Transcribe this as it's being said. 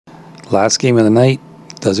Last game of the night,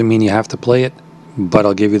 doesn't mean you have to play it, but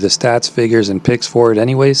I'll give you the stats, figures, and picks for it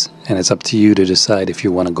anyways, and it's up to you to decide if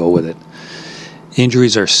you want to go with it.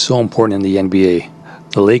 Injuries are so important in the NBA.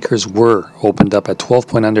 The Lakers were opened up at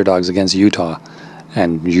 12-point underdogs against Utah,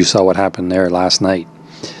 and you saw what happened there last night.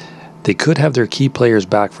 They could have their key players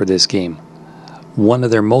back for this game, one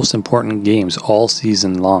of their most important games all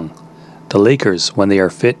season long. The Lakers, when they are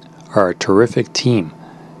fit, are a terrific team,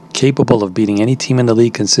 capable of beating any team in the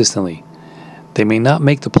league consistently. They may not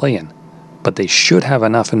make the play-in, but they should have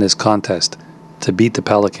enough in this contest to beat the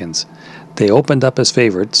Pelicans. They opened up as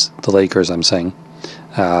favorites, the Lakers I'm saying,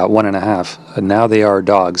 1.5, and now they are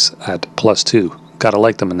dogs at +2. Gotta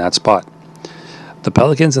like them in that spot. The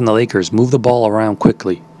Pelicans and the Lakers move the ball around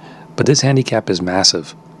quickly, but this handicap is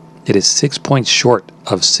massive. It is 6 points short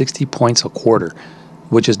of 60 points a quarter,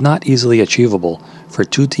 which is not easily achievable for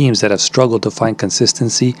two teams that have struggled to find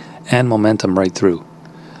consistency and momentum right through.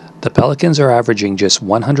 The Pelicans are averaging just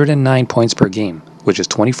 109 points per game, which is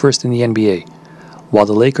 21st in the NBA, while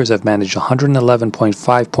the Lakers have managed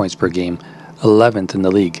 111.5 points per game, 11th in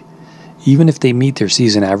the league. Even if they meet their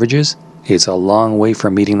season averages, it's a long way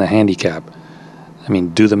from meeting the handicap. I mean,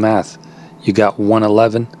 do the math. You got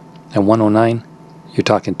 111 and 109, you're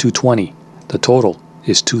talking 220. The total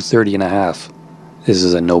is 230.5. This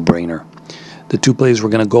is a no-brainer. The two plays we're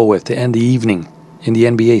going to go with to end the evening in the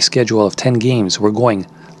NBA schedule of 10 games, we're going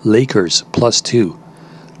Lakers +2,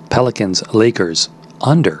 Pelicans Lakers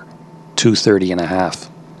under 230.5.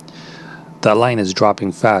 That line is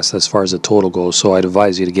dropping fast as far as the total goes, so I'd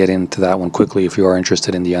advise you to get into that one quickly if you are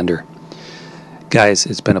interested in the under. Guys,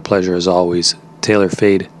 it's been a pleasure as always. Taylor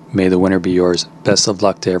Fade, may the winner be yours. Best of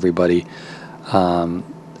luck to everybody.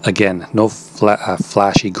 Again, no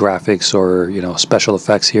flashy graphics or special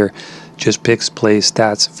effects here. Just picks, plays,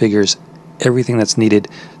 stats, figures, everything that's needed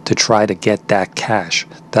to try to get that cash.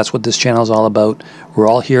 That's what this channel is all about. We're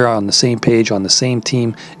all here on the same page, on the same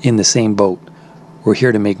team, in the same boat. We're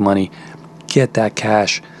here to make money. Get that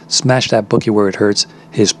cash. Smash that bookie where it hurts.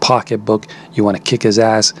 His pocketbook. You want to kick his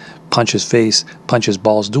ass, punch his face, punch his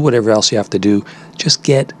balls, do whatever else you have to do. Just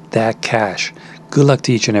get that cash. Good luck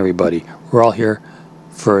to each and everybody. We're all here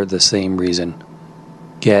for the same reason.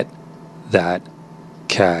 Get that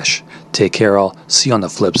cash. Take care all. See you on the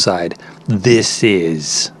flip side. This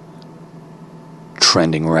is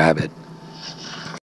Trending Rabbit.